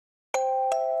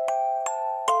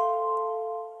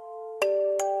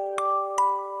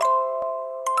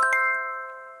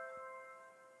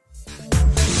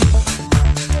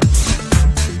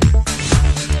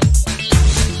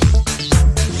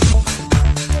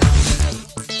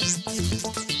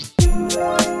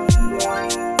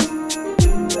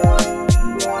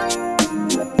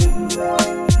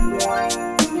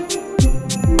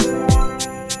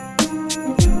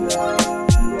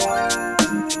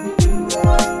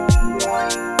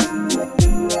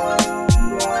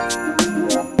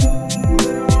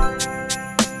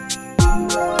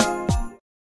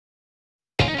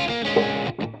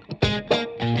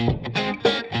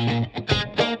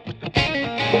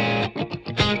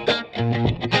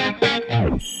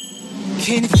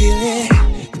Can you feel it?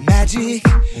 The magic,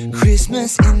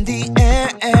 Christmas in the air.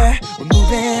 We're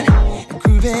moving and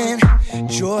grooving,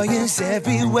 joyous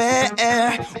everywhere.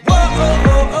 Whoa, oh,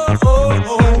 oh, oh,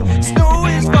 oh. Snow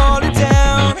is falling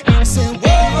down. I said, whoa,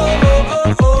 oh,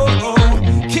 oh, oh, oh.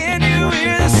 Can you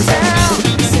hear the sound?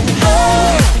 I said,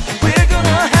 oh, we're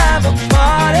gonna have a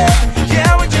party.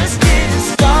 Yeah, we're just getting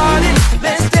started.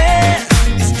 Let's dance.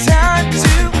 It's time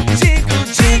to jingle,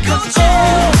 jingle,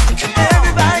 oh.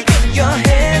 Everybody get your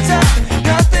hands up.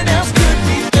 Nothing else could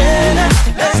be better.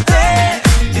 Let's dance.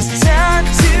 It's time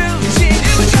to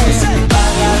jingle, jingle. Fa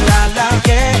la la la,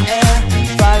 yeah.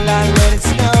 Fa la, let it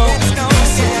snow.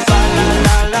 Fa la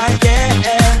la la, yeah.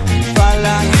 Fa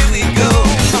la, here we go.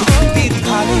 Big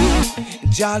party,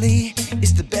 jolly.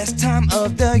 It's the best time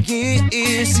of the year.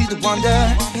 See the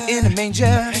wonder in the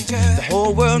manger. The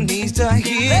whole world needs to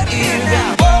hear it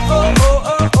now. Whoa, oh, oh,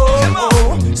 oh,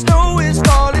 oh, oh. Snow is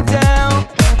falling down.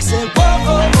 I said, whoa,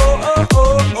 oh, oh, oh,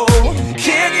 oh, oh.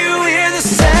 Can you hear the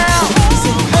sound? I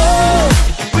said, oh,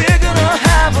 we're gonna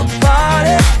have a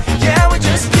party. Yeah, we're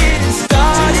just getting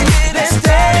started. Let's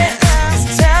dance.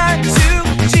 It's time to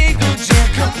jingle,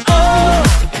 jingle, oh.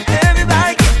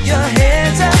 Everybody get your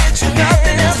hands up.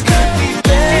 Nothing else could be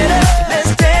better.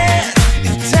 Let's dance.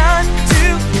 It's time to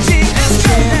jingle,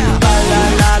 jingle. Fa la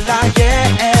la la, yeah.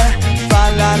 Fa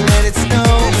la, let it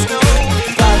snow.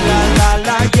 Fa la la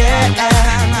la, yeah.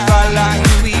 Fa la,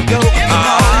 here we go.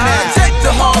 Take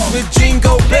the halls with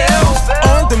jingle bells.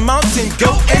 On the mountain,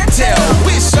 go and tell.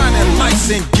 We're shining lights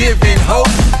and giving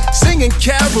hope, singing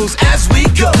carols as we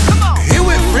go. Here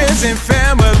with friends and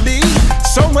family,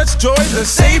 so much joy the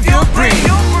Savior brings.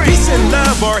 Peace and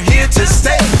love are here to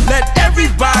stay. Let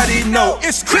everybody know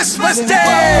it's Christmas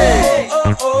Day.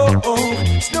 Oh, oh, oh,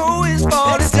 oh. Snow is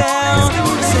falling down.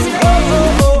 Say,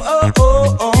 oh, oh, oh,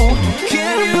 oh, oh.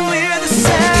 Can you hear the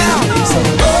sound? Say,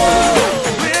 oh,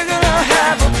 we're gonna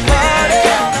have a party.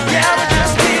 Yeah, we're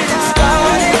just getting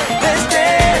started. Let's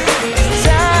dance. It's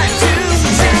time to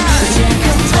jingle,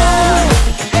 jingle, oh.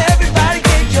 Everybody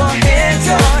get your hands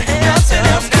up. Nothing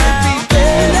else could be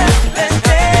better. Let's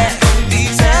dance.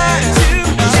 It's time to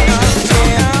jingle,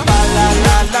 jingle. Fa la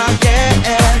la la, yeah.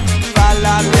 Fa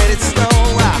la, let it snow.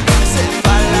 I said,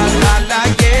 fa la la la,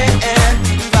 yeah.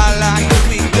 Fa la, here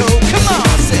we go. Come on.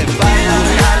 I said, fa la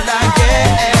la la,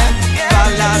 yeah. Fa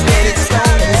la, let it snow,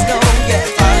 yeah.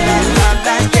 Fa la la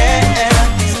la, yeah.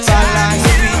 Fa la,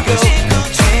 here we go. Jingle,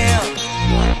 jingle.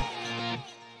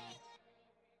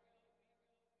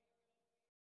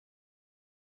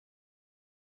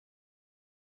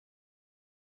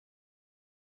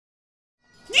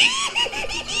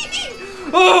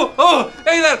 Oh,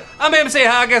 hey there, I'm MC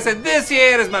Haggis, and this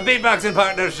here is my beatboxing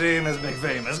partner, Seamus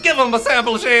McFamous. Give him a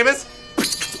sample, Seamus.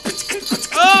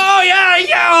 Oh,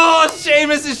 yeah, oh,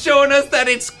 Seamus is showing us that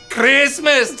it's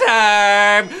Christmas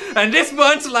time. And this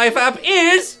month's life app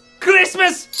is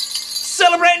Christmas.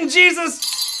 Celebrating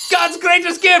Jesus, God's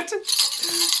greatest gift.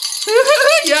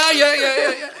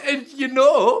 Yeah. And you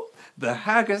know, the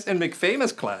Haggis and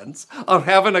McFamous clans are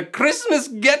having a Christmas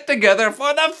get-together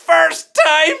for the first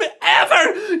time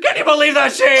ever! Can you believe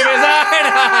that, Seamus?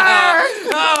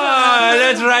 Oh,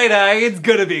 that's right, it's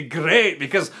gonna be great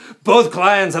because both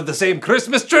clans have the same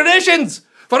Christmas traditions!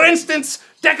 For instance,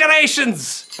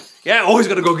 decorations! Yeah, always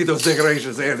gonna go get those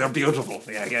decorations there, they're beautiful.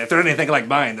 Yeah, if they're anything like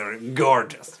mine, they're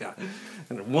gorgeous. Yeah.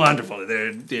 And wonderful.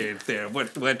 They're. What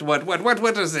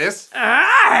is this?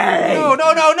 Aye.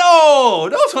 No.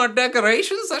 Those aren't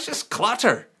decorations. That's just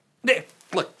clutter.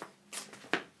 Look.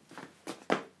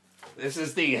 This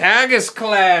is the Haggis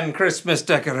clan Christmas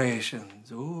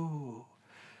decorations. Ooh.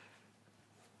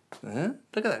 Huh?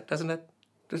 Look at that. Doesn't it?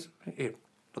 Just here.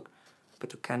 Look.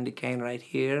 Put the candy cane right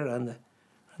here on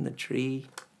the tree.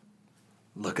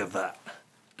 Look at that.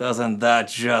 Doesn't that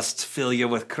just fill you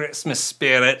with Christmas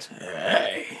spirit?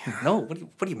 Hey. No, what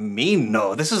do you mean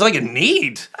no? This is all you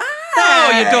need. No,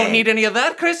 you don't need any of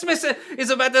that. Christmas is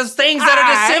about those things that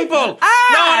are just simple. No,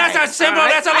 that's not simple.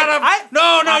 That's a lot of...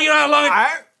 No, you know how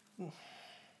long...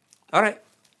 All right.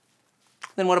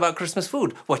 Then what about Christmas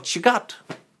food? What you got?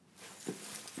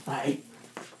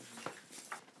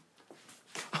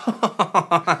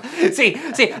 See,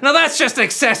 now that's just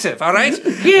excessive, all right?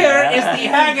 Here is the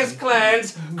Haggis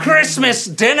clan's Christmas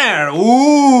dinner.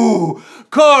 Ooh,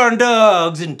 corn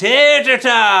dogs and tater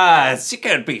tots. You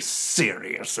can't be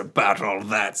serious about all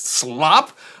that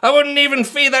slop. I wouldn't even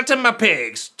feed that to my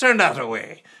pigs. Turn that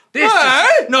away.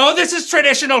 This is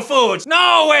traditional foods.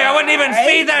 No way, I wouldn't even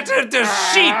feed that to the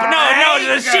sheep. No,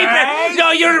 the sheep.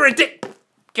 No, you're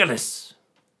ridiculous.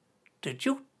 Did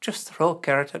you just throw a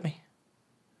carrot at me?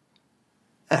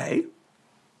 Aye.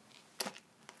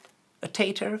 A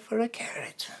tater for a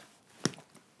carrot.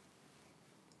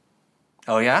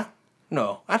 Oh, yeah?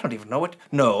 No, I don't even know it.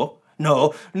 No,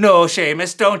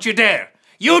 Seamus, don't you dare.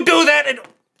 You do that and...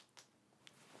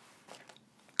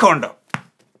 Corn dog.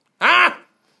 Ah!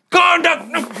 Corn dog!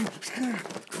 No!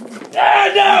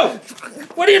 Ah, no!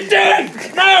 What are you doing?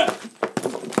 No!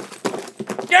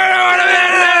 No,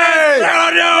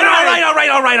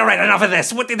 all right, enough of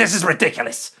this. This is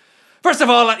ridiculous. First of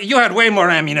all, you had way more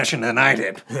ammunition than I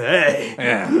did. Hey.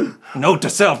 Yeah. Note to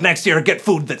self, next year get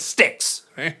food that sticks.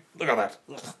 Eh? Look at that.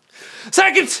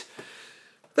 Second,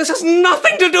 this has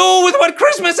nothing to do with what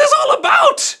Christmas is all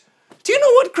about. Do you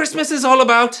know what Christmas is all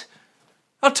about?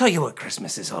 I'll tell you what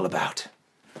Christmas is all about.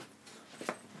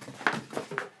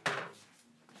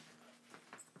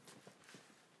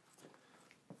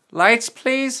 Lights,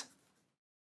 please.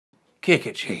 Kick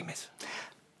it, Seamus.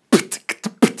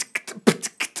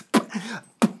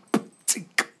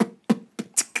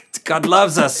 God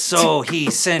loves us so he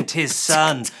sent his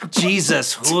son,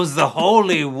 Jesus, who's the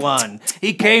Holy One.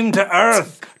 He came to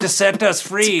earth to set us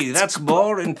free. That's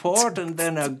more important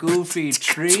than a goofy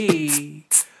tree.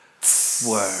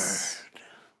 Word.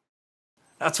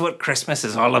 That's what Christmas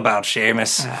is all about,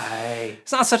 Seamus. Aye.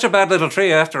 It's not such a bad little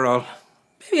tree after all.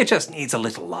 Maybe it just needs a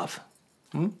little love.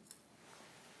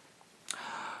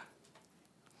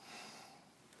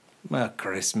 A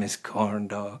Christmas corn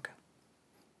dog.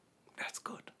 That's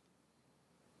good.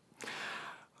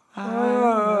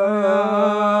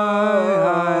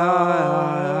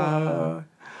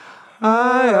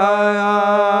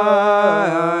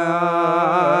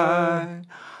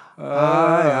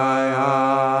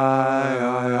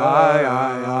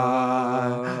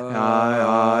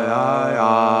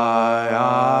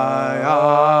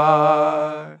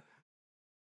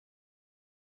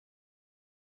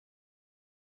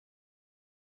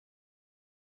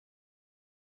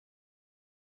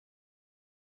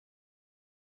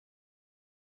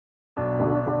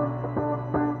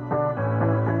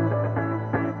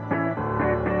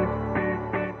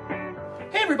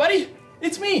 Hey everybody,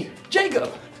 it's me,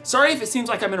 Jacob. Sorry if it seems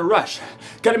like I'm in a rush.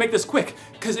 Gotta make this quick,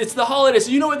 because it's the holidays,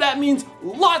 so you know what that means?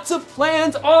 Lots of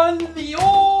plans on the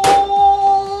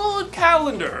old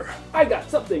calendar. I got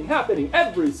something happening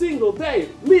every single day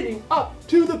leading up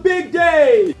to the big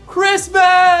day,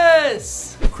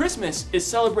 Christmas! Christmas is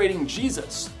celebrating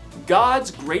Jesus,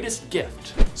 God's greatest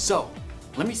gift. So,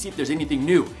 let me see if there's anything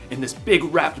new in this big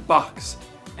wrapped box.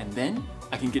 And then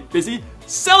I can get busy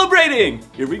celebrating!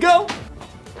 Here we go!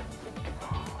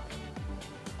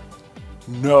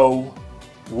 No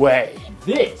way.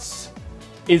 This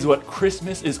is what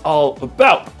Christmas is all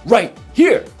about, right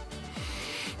here.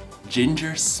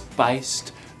 Ginger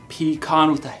spiced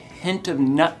pecan with a hint of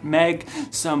nutmeg,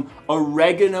 some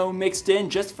oregano mixed in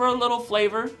just for a little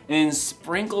flavor, and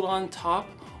sprinkled on top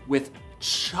with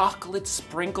chocolate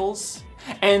sprinkles.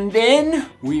 And then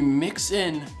we mix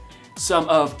in some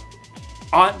of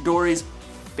Aunt Dory's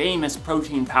famous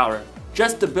protein powder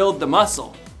just to build the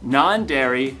muscle.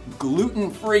 Non-dairy,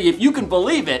 gluten-free, if you can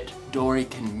believe it, Dory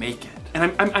can make it.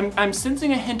 And I'm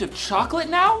sensing a hint of chocolate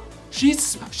now.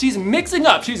 She's mixing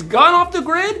up. She's gone off the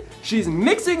grid. She's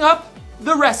mixing up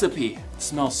the recipe. It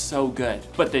smells so good.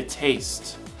 But the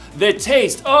taste,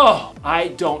 oh, I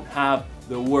don't have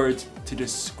the words to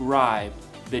describe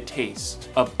the taste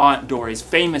of Aunt Dory's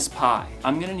famous pie.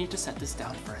 I'm gonna need to set this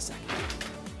down for a second.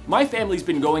 My family's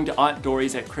been going to Aunt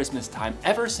Dory's at Christmas time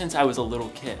ever since I was a little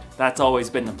kid. That's always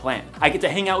been the plan. I get to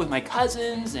hang out with my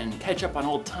cousins and catch up on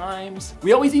old times.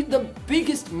 We always eat the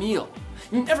biggest meal.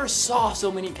 You never saw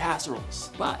so many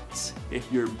casseroles. But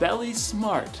if your belly's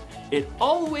smart, it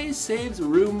always saves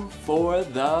room for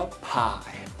the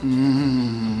pie.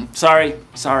 Sorry.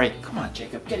 Come on,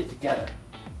 Jacob, get it together.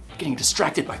 I'm getting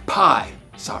distracted by pie.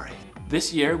 Sorry.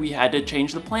 This year, we had to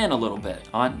change the plan a little bit.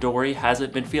 Aunt Dory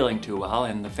hasn't been feeling too well,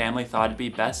 and the family thought it'd be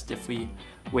best if we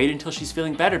wait until she's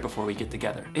feeling better before we get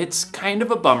together. It's kind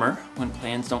of a bummer when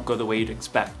plans don't go the way you'd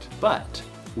expect, but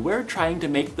we're trying to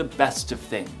make the best of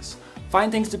things.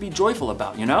 Find things to be joyful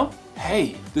about, you know?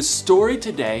 Hey, the story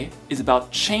today is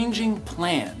about changing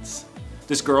plans.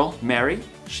 This girl, Mary,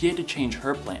 she had to change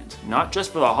her plans, not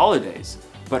just for the holidays,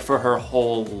 but for her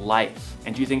whole life.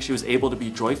 And do you think she was able to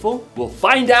be joyful? We'll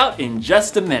find out in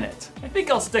just a minute. I think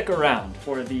I'll stick around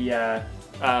for the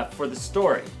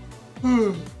story.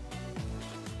 And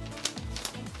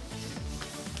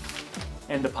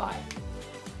the pie.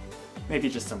 Maybe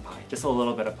just some pie, just a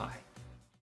little bit of pie.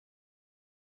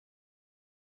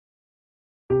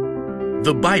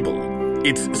 The Bible.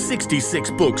 It's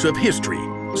 66 books of history,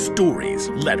 stories,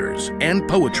 letters, and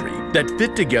poetry that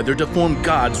fit together to form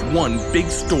God's one big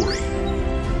story.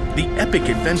 the epic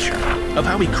adventure of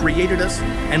how he created us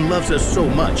and loves us so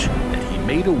much that he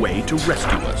made a way to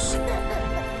rescue us.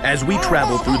 As we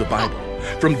travel through the Bible,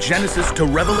 from Genesis to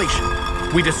Revelation,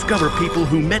 we discover people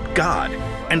who met God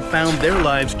and found their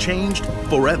lives changed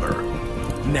forever.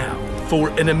 Now, for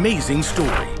an amazing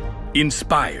story,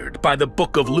 inspired by the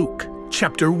book of Luke,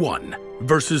 chapter 1,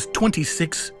 verses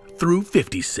 26 through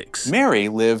 56. Mary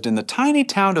lived in the tiny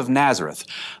town of Nazareth,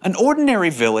 an ordinary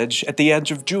village at the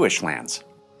edge of Jewish lands.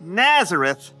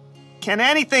 Nazareth? Can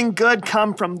anything good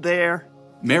come from there?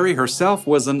 Mary herself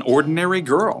was an ordinary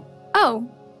girl. Oh,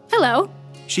 hello.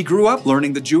 She grew up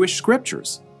learning the Jewish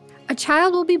scriptures. A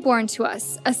child will be born to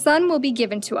us, a son will be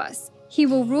given to us. He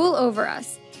will rule over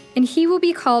us, and he will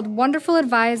be called Wonderful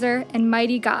Advisor and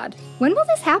Mighty God. When will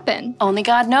this happen? Only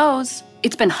God knows.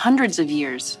 It's been hundreds of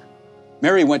years.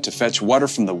 Mary went to fetch water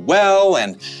from the well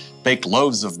and baked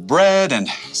loaves of bread and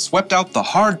swept out the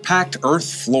hard-packed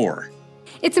earth floor.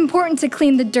 It's important to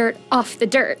clean the dirt off the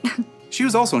dirt. She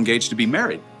was also engaged to be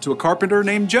married to a carpenter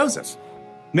named Joseph.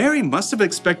 Mary must have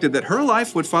expected that her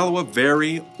life would follow a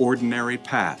very ordinary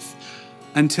path,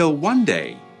 until one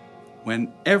day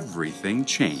when everything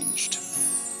changed.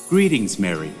 Greetings,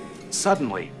 Mary.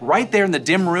 Suddenly, right there in the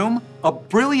dim room, a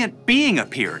brilliant being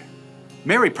appeared.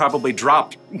 Mary probably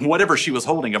dropped whatever she was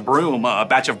holding, a broom, a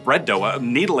batch of bread dough, a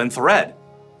needle and thread.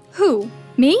 Who?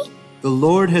 Me? The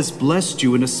Lord has blessed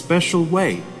you in a special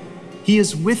way. He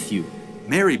is with you.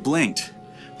 Mary blinked,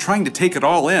 trying to take it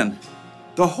all in.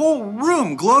 The whole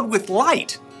room glowed with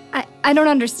light. I don't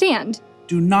understand.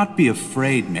 Do not be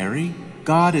afraid, Mary.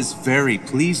 God is very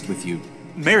pleased with you.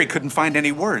 Mary couldn't find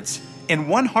any words. In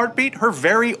one heartbeat, her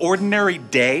very ordinary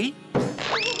day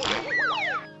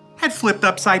had flipped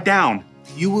upside down.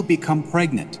 You will become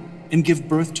pregnant and give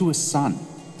birth to a son.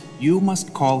 You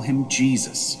must call him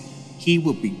Jesus. He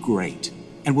will be great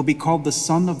and will be called the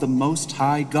Son of the Most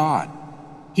High God.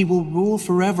 He will rule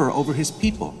forever over his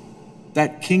people.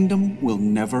 That kingdom will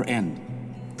never end.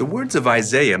 The words of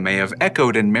Isaiah may have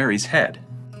echoed in Mary's head.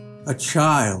 A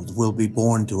child will be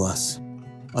born to us.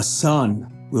 A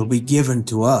son will be given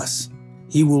to us.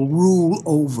 He will rule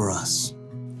over us.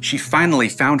 She finally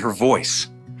found her voice.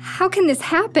 How can this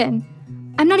happen?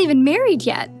 I'm not even married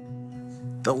yet.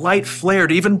 The light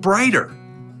flared even brighter.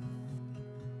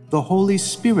 The Holy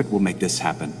Spirit will make this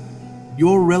happen.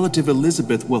 Your relative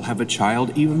Elizabeth will have a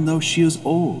child even though she is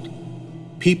old.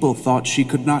 People thought she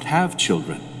could not have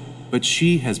children, but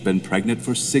she has been pregnant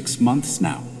for 6 months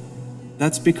now.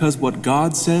 That's because what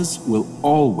God says will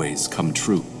always come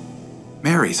true.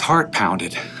 Mary's heart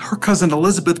pounded. Her cousin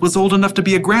Elizabeth was old enough to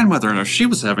be a grandmother, and if she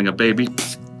was having a baby,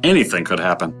 anything could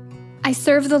happen. I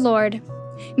serve the Lord.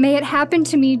 May it happen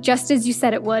to me just as you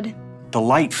said it would. The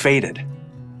light faded.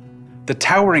 The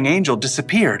towering angel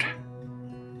disappeared.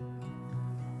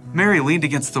 Mary leaned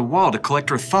against the wall to collect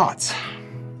her thoughts.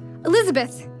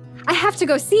 Elizabeth, I have to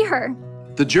go see her.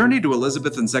 The journey to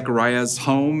Elizabeth and Zechariah's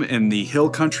home in the hill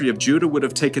country of Judah would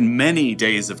have taken many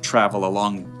days of travel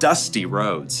along dusty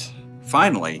roads.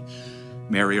 Finally,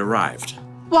 Mary arrived.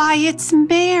 Why, it's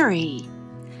Mary.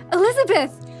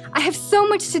 Elizabeth, I have so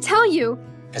much to tell you.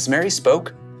 As Mary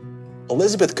spoke,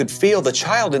 Elizabeth could feel the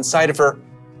child inside of her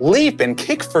leap and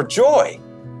kick for joy.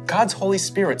 God's Holy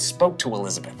Spirit spoke to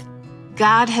Elizabeth.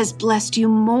 God has blessed you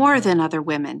more than other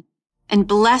women, and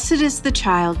blessed is the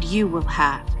child you will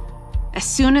have. As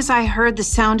soon as I heard the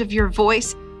sound of your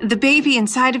voice, the baby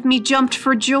inside of me jumped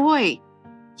for joy.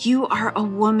 You are a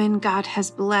woman God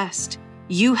has blessed.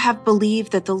 You have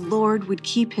believed that the Lord would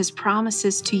keep his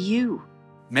promises to you.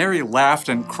 Mary laughed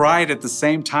and cried at the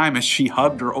same time as she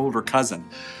hugged her older cousin.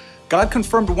 God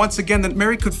confirmed once again that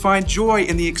Mary could find joy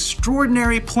in the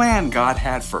extraordinary plan God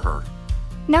had for her.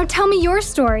 Now tell me your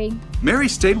story. Mary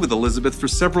stayed with Elizabeth for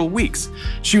several weeks.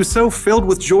 She was so filled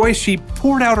with joy, she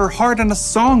poured out her heart in a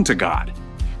song to God.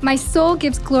 My soul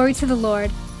gives glory to the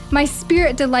Lord. My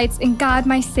spirit delights in God,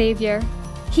 my Savior.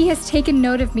 He has taken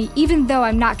note of me, even though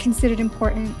I'm not considered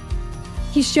important.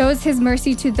 He shows his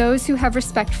mercy to those who have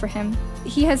respect for him.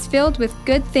 He has filled with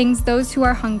good things those who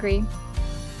are hungry.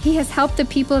 He has helped the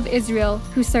people of Israel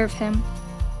who serve him.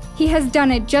 He has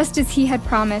done it just as he had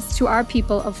promised to our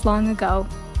people of long ago.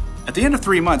 At the end of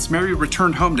 3 months, Mary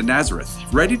returned home to Nazareth,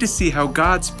 ready to see how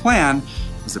God's plan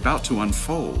was about to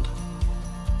unfold.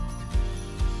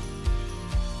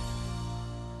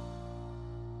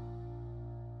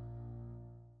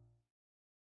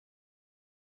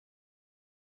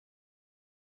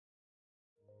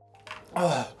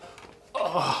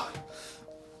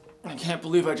 I can't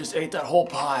believe I just ate that whole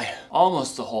pie.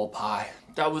 Almost the whole pie.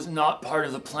 That was not part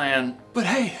of the plan. But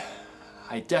hey,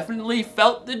 I definitely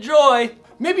felt the joy.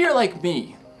 Maybe you're like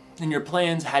me. and your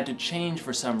plans had to change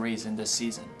for some reason this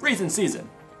season. Season.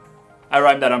 I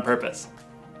rhymed that on purpose.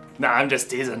 Nah, I'm just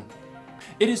teasing.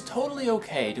 It is totally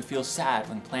okay to feel sad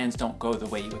when plans don't go the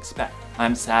way you expect.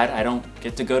 I'm sad I don't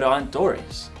get to go to Aunt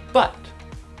Dory's. But,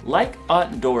 like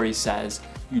Aunt Dory says,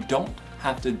 you don't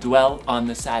have to dwell on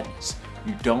the sadness.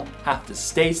 You don't have to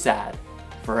stay sad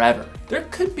forever. There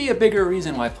could be a bigger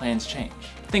reason why plans change.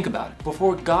 Think about it.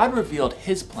 Before God revealed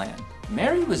his plan,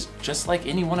 Mary was just like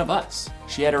any one of us.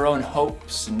 She had her own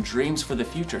hopes and dreams for the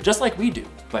future, just like we do.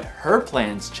 But her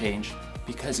plans changed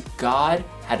because God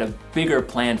had a bigger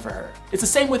plan for her. It's the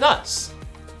same with us.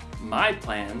 My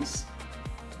plans,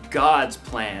 God's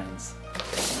plans.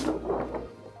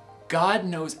 God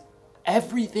knows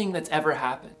everything that's ever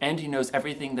happened, and he knows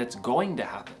everything that's going to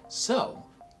happen. So,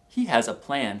 he has a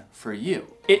plan for you.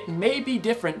 It may be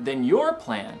different than your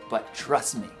plan, but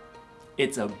trust me,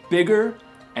 it's a bigger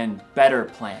and better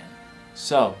plan.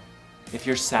 So, if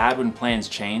you're sad when plans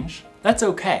change, that's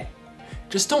okay.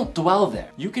 Just don't dwell there.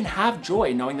 You can have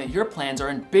joy knowing that your plans are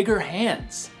in bigger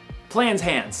hands. Plans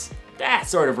hands. That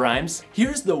sort of rhymes.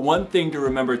 Here's the one thing to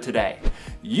remember today.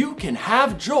 You can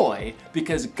have joy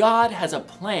because God has a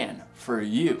plan for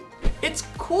you. It's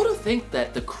cool to think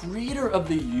that the creator of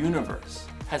the universe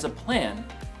has a plan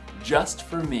just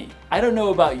for me. I don't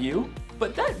know about you,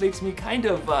 but that makes me kind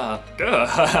of,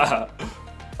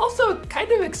 also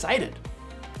kind of excited.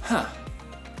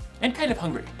 And kind of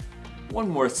hungry. One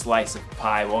more slice of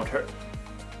pie won't hurt.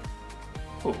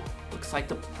 Oh, looks like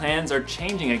the plans are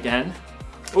changing again.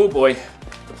 Oh boy,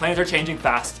 the plans are changing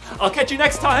fast. I'll catch you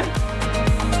next time.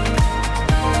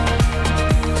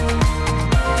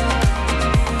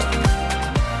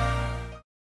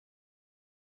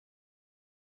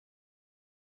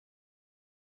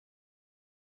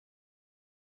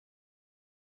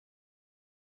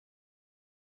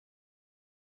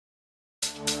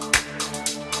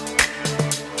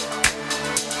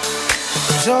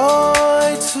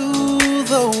 Joy to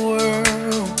the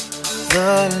world,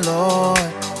 the Lord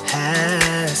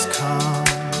has come.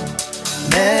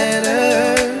 Let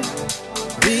her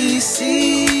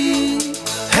receive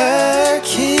her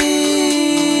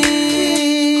King.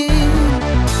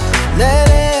 Let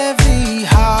every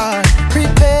heart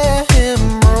prepare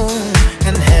him room,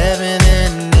 and heaven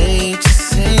and nature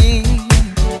sing,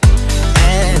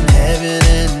 and heaven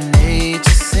and nature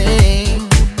sing.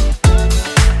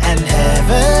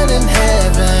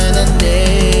 Heaven and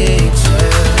nature.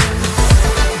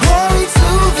 Glory to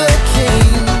the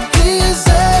King, he is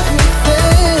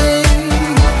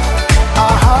everything.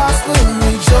 Our hearts will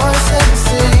rejoice and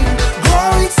sing.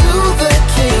 Glory to the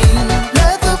King,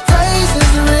 let the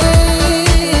praises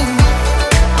ring.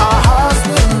 Our hearts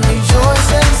will rejoice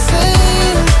and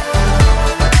sing.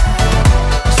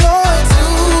 Joy to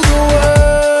the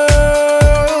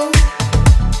world.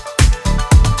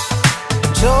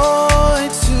 Joy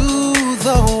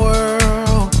the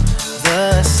world,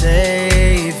 the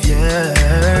Savior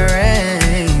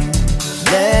reigns.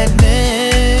 Let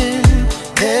men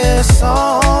their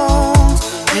songs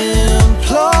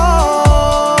employ,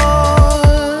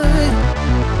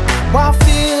 while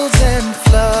fields and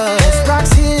floods,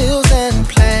 rocks, hills and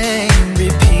plain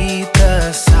repeat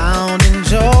the sound and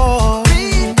joy.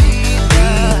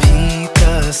 Repeat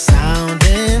the sound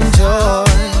and joy.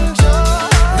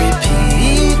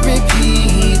 Repeat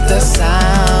the sound.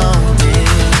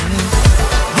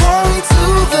 Glory to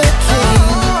the King,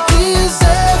 he is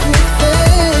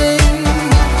everything.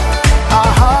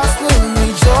 Our hearts will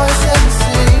rejoice and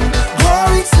sing.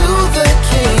 Glory to the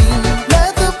King,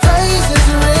 let the praises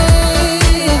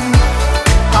ring.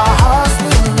 Our hearts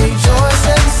will rejoice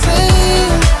and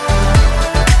sing.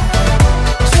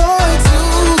 Joy to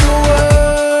the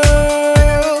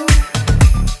world.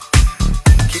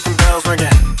 Keep them bells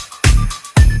ringing.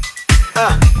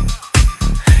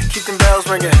 Keep them bells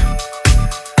ringing.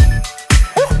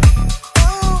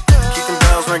 Keep them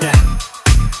bells ringing.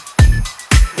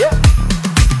 Yeah.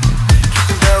 Keep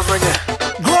them bells ringing.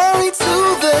 Glory to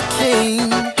the King,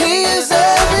 he is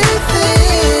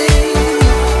everything.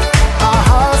 Our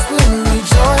hearts will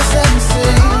rejoice and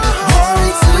sing.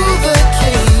 Glory to the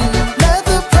King, let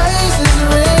the praises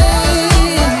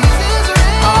ring.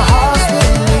 Our hearts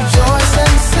will rejoice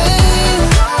and sing.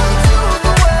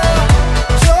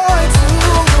 Joy to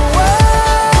the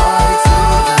world.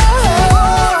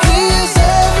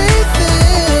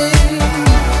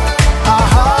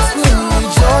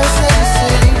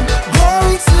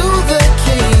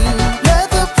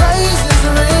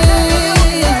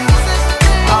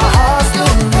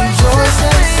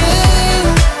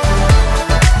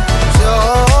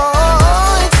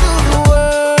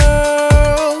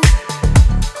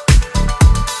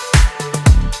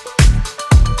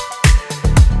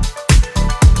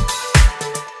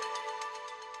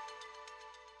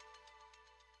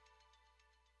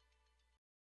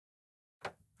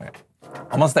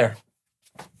 Almost there.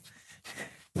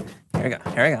 Here we go.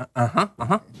 Here we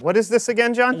go. What is this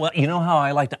again, John? Well, you know how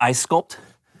I like to ice sculpt?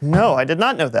 No, I did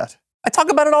not know that. I talk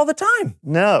about it all the time.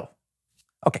 No.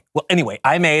 Okay, well, anyway,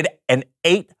 I made an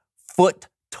 8-foot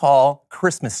tall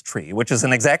Christmas tree, which is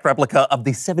an exact replica of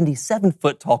the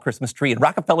 77-foot tall Christmas tree in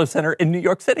Rockefeller Center in New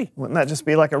York City. Wouldn't that just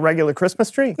be like a regular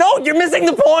Christmas tree? No, you're missing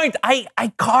the point.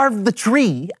 I carved the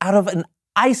tree out of an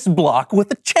ice block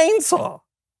with a chainsaw.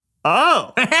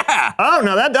 Oh. Yeah. Oh,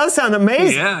 no, that does sound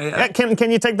amazing. Yeah.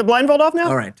 Can you take the blindfold off now?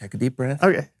 All right, take a deep breath.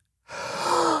 Okay.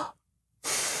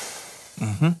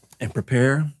 And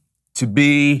prepare to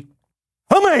be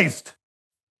amazed.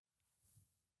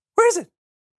 Where is it?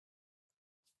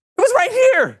 It was right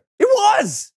here. It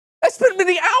was. I spent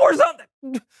many hours on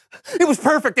it. It was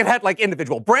perfect. It had like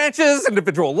individual branches,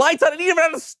 individual lights on it. It even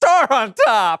had a star on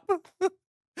top.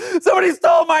 Somebody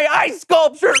stole my ice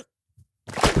sculpture.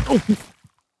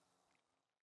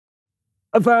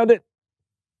 I found it.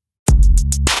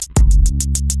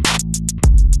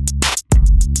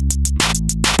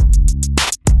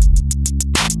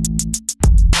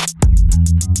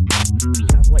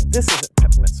 Like, this isn't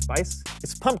peppermint spice.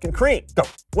 It's pumpkin cream. Go.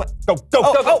 What?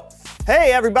 Go.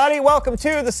 Hey, everybody. Welcome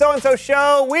to the So-and-So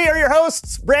Show. We are your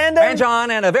hosts, Brandon. And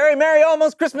John, and a very Merry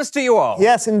almost Christmas to you all.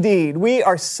 Yes, indeed. We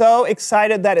are so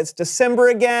excited that it's December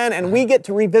again, and we get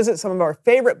to revisit some of our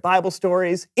favorite Bible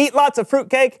stories, eat lots of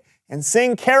fruitcake, and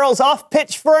sing carols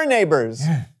off-pitch for our neighbors.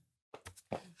 Deck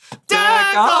the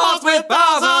halls with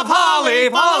boughs of holly,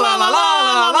 la la la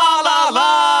la la la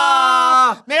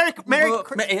la. Merry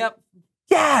Christmas.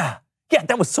 Yeah,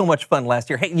 that was so much fun last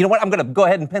year. Hey, you know what? I'm going to go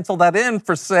ahead and pencil that in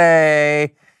for,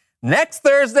 say, next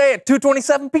Thursday at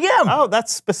 2:27 p.m. Oh,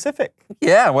 that's specific.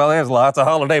 Yeah, well, there's lots of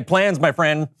holiday plans, my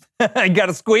friend. You got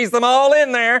to squeeze them all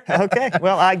in there. Okay,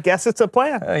 well, I guess it's a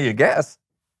plan. You guess.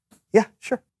 Yeah,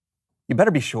 sure. You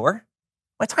better be sure.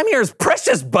 My time here is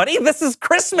precious, buddy. This is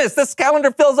Christmas. This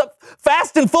calendar fills up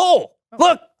fast and full.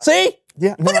 Look, see?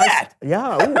 Yeah, Look at that.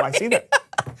 Yeah, I see that.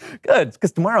 Good,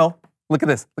 because tomorrow, look at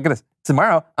this.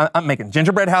 Tomorrow, I'm making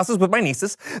gingerbread houses with my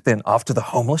nieces, then off to the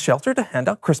homeless shelter to hand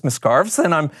out Christmas scarves,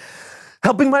 then I'm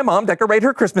helping my mom decorate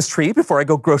her Christmas tree before I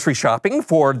go grocery shopping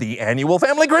for the annual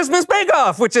family Christmas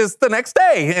bake-off, which is the next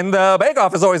day. And the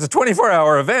bake-off is always a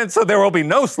 24-hour event, so there will be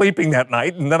no sleeping that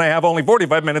night, and then I have only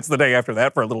 45 minutes the day after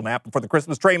that for a little nap before the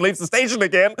Christmas train leaves the station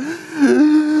again.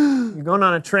 You going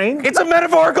on a train? It's a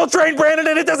metaphorical train, Brandon,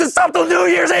 and it doesn't stop till New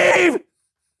Year's Eve!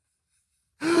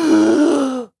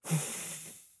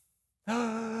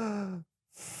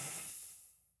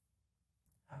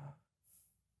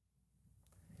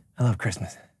 I love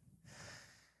Christmas.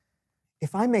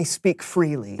 If I may speak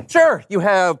freely. Sure, you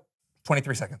have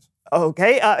 23 seconds.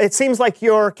 Okay, it seems like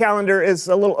your calendar is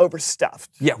a little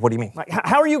overstuffed. Yeah, what do you mean? Like,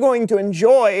 how are you going to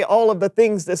enjoy all of the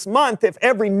things this month if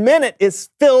every minute is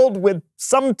filled with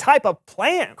some type of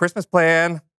plan? Christmas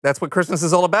plan. That's what Christmas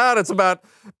is all about. It's about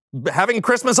having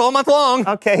Christmas all month long.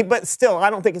 Okay, but still, I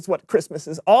don't think it's what Christmas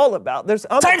is all about. There's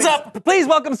other Time's up! Please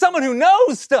welcome someone who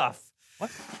knows stuff.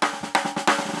 What?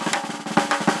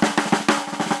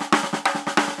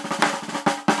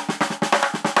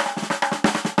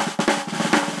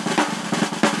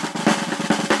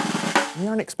 We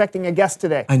aren't expecting a guest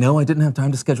today. I know I didn't have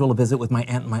time to schedule a visit with my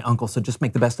aunt and my uncle, so just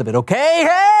make the best of it, okay?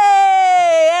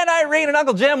 Hey! Aunt Irene and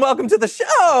Uncle Jim, welcome to the show!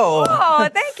 Oh,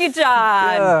 thank you,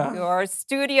 John. Your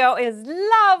studio is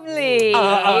lovely.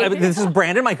 This is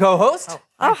Brandon, my co-host.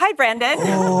 Oh, hi, Brandon.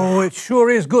 Oh, it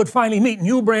sure is good finally meeting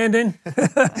you, Brandon.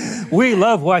 We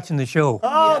love watching the show.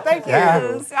 Oh, thank you.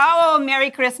 Yes. Oh,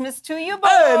 Merry Christmas to you both.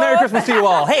 Hey, Merry Christmas to you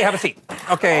all. Hey, have a seat.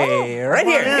 Okay, right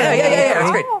here. Yeah, that's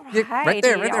great. Right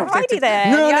there. Alrighty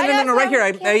then. No, right here.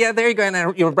 Yeah, there you go.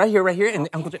 And you're right here, and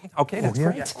Uncle Jim. Okay, that's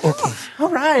great. Okay. All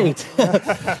right.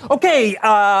 Okay,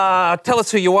 tell us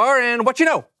who you are and what you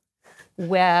know.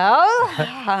 Well,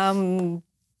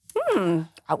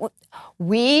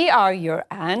 we are your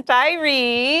Aunt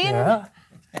Irene. Yeah.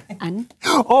 And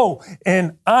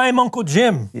and I'm Uncle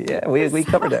Jim. Yeah, we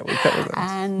covered that.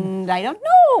 And I don't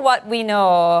know what we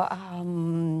know.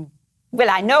 Well,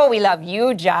 I know we love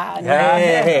you, John.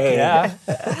 Yeah.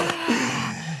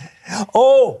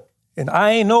 Oh, and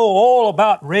I know all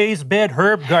about raised bed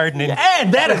herb gardening.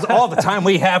 And that is all the time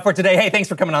we have for today. Hey, thanks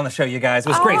for coming on the show, you guys. It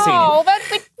was great seeing you. Oh, but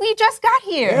we just got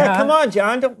here. Yeah, come on,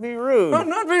 John. Don't be rude. I'm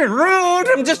not being rude.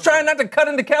 I'm just trying not to cut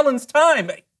into Kellen's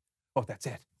time. Oh, that's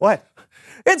it. What?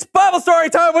 It's Bible story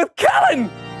time with Kellen!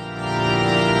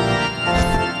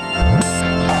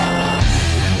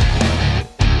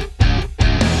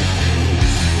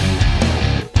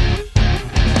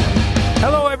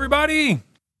 Hello, everybody.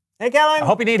 Hey, Kellen. I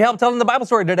hope you need help telling the Bible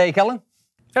story today, Kellen.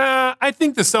 I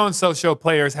think the So-and-So Show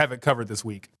players have it covered this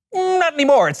week. Not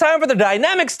anymore. It's time for the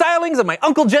dynamic stylings of my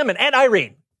Uncle Jim and Aunt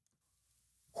Irene.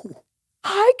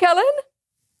 Hi, Kellen.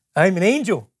 I'm an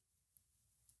angel.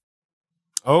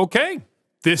 Okay,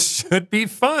 this should be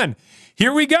fun.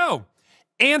 Here we go.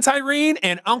 Aunt Irene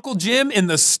and Uncle Jim in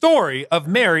the story of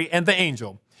Mary and the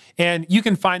angel. And you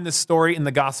can find this story in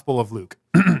the Gospel of Luke.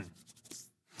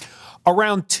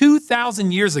 Around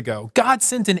 2,000 years ago, God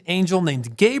sent an angel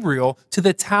named Gabriel to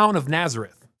the town of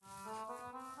Nazareth.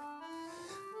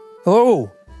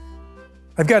 Hello.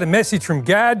 I've got a message from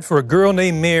God for a girl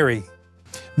named Mary.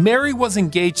 Mary was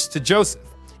engaged to Joseph,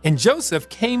 and Joseph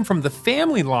came from the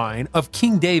family line of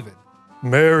King David.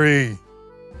 Mary.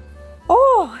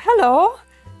 Oh, hello.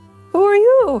 Who are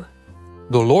you?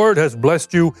 The Lord has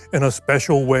blessed you in a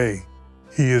special way.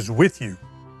 He is with you.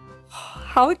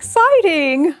 How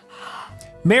exciting.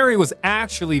 Mary was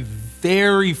actually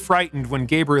very frightened when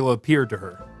Gabriel appeared to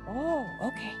her. Oh,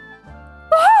 okay.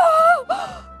 Oh,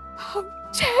 how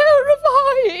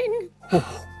terrifying.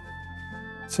 Oh.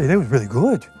 Say, that was really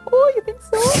good. Oh, you think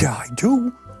so? Yeah, I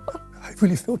do. I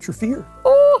really felt your fear.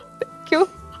 Oh, thank you.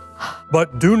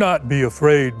 But do not be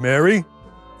afraid, Mary,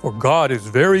 for God is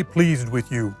very pleased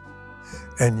with you.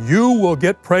 And you will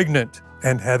get pregnant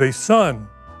and have a son,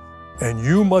 and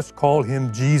you must call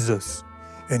him Jesus.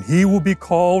 And he will be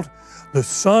called the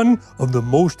Son of the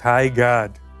Most High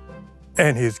God.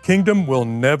 And his kingdom will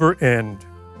never end.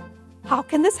 How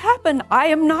can this happen? I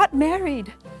am not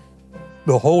married.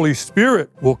 The Holy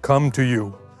Spirit will come to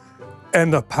you,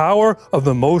 and the power of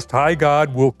the Most High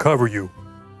God will cover you.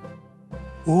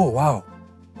 Oh, wow.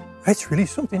 That's really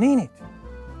something, ain't it?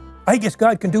 I guess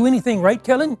God can do anything, right,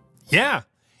 Kellen? Yeah.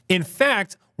 In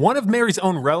fact, one of Mary's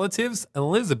own relatives,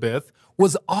 Elizabeth,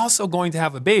 was also going to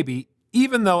have a baby,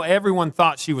 even though everyone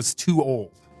thought she was too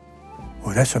old.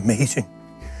 Oh, that's amazing.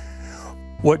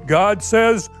 What God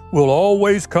says will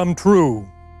always come true.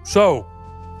 So,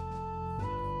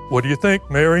 what do you think,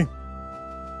 Mary?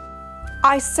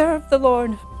 I serve the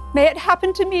Lord. May it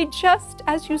happen to me just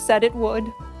as you said it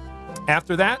would.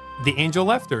 After that, the angel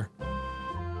left her.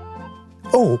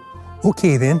 Oh,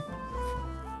 okay then.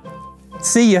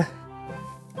 See ya.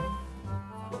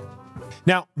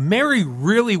 Now, Mary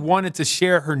really wanted to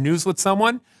share her news with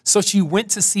someone, so she went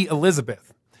to see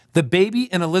Elizabeth. The baby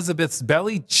in Elizabeth's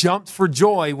belly jumped for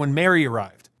joy when Mary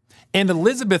arrived. And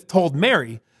Elizabeth told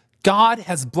Mary, God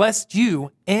has blessed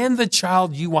you and the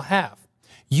child you will have.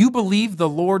 You believe the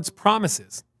Lord's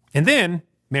promises. And then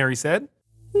Mary said,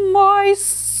 My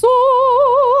soul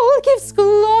gives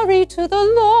glory to the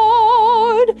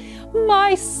Lord.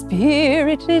 My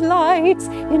spirit delights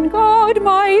in God,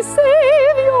 my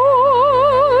Savior.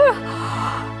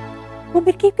 Want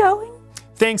me to keep going?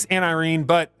 Thanks, Aunt Irene,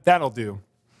 but that'll do.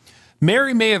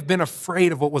 Mary may have been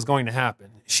afraid of what was going to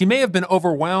happen. She may have been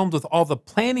overwhelmed with all the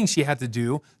planning she had to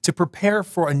do to prepare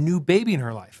for a new baby in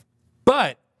her life.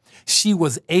 But she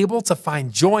was able to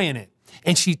find joy in it.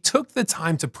 And she took the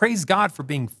time to praise God for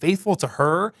being faithful to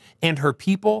her and her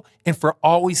people and for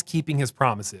always keeping his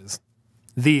promises.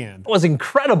 The end. It was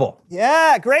incredible.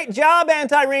 Yeah, great job,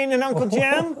 Aunt Irene and Uncle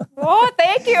Jim. Oh,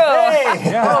 thank you.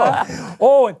 Hey. Yeah.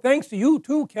 Oh, and thanks to you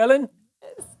too, Kellen.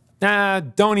 Nah,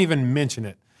 don't even mention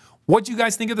it. What'd you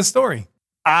guys think of the story?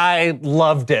 I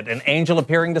loved it. An angel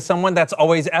appearing to someone, that's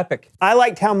always epic. I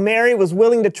liked how Mary was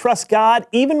willing to trust God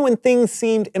even when things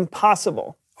seemed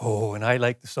impossible. Oh, and I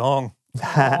like the song.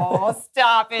 Oh,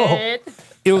 stop it.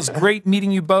 It was great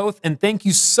meeting you both, and thank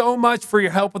you so much for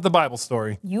your help with the Bible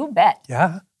story. You bet.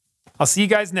 Yeah. I'll see you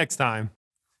guys next time.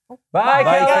 Bye,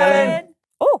 Kellen.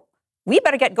 Oh, we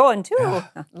better get going too.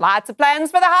 Lots of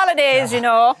plans for the holidays, you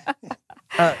know.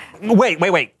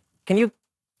 Wait. Can you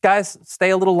guys stay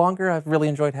a little longer? I've really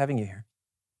enjoyed having you here.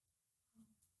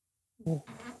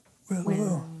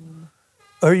 Well,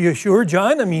 are you sure,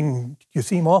 John? I mean, you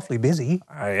seem awfully busy.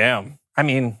 I am. I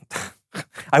mean,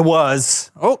 I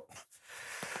was. Oh.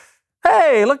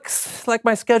 Hey, looks like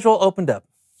my schedule opened up.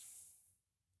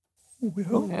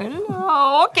 Well.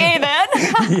 Hello. Okay, then.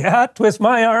 Yeah, twist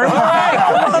my arm. All right,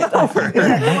 come on over.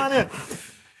 Come on in.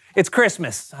 It's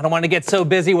Christmas. I don't want to get so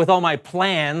busy with all my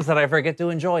plans that I forget to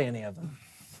enjoy any of them.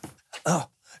 Oh,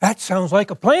 that sounds like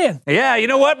a plan. Yeah, you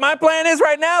know what my plan is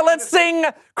right now? Let's sing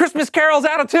Christmas carols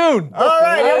out of tune. All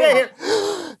right, okay, here.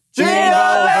 Jingle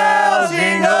bells,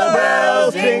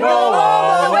 jingle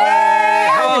all the way.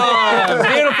 Oh,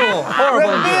 beautiful.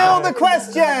 Horrible. Reveal the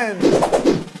question.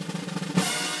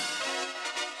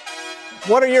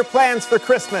 What are your plans for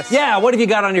Christmas? Yeah, what have you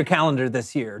got on your calendar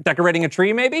this year? Decorating a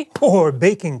tree, maybe? Or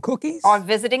baking cookies. Or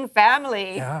visiting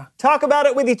family. Yeah. Talk about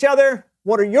it with each other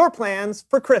What are your plans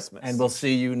for Christmas? And we'll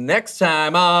see you next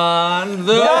time on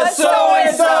The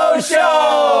So-and-So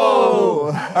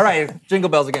Show! All right, jingle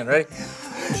bells again. Ready?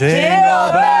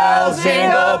 Jingle bells,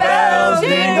 jingle bells,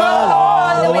 jingle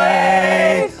all the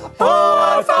way.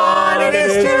 Oh, what fun it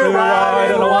is to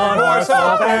ride in a one-horse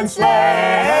open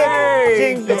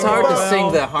sleigh. It's hard to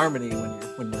sing the harmony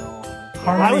when you're all.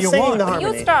 I was singing the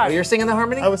harmony. You start. Oh, you're singing the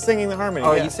harmony? I was singing the harmony.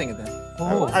 Oh, yeah. you sing it then.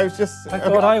 Oh, I was just. I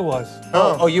thought I was.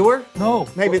 Oh, you were? No.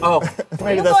 Maybe. Oh.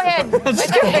 Maybe You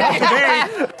that's go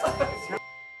ahead.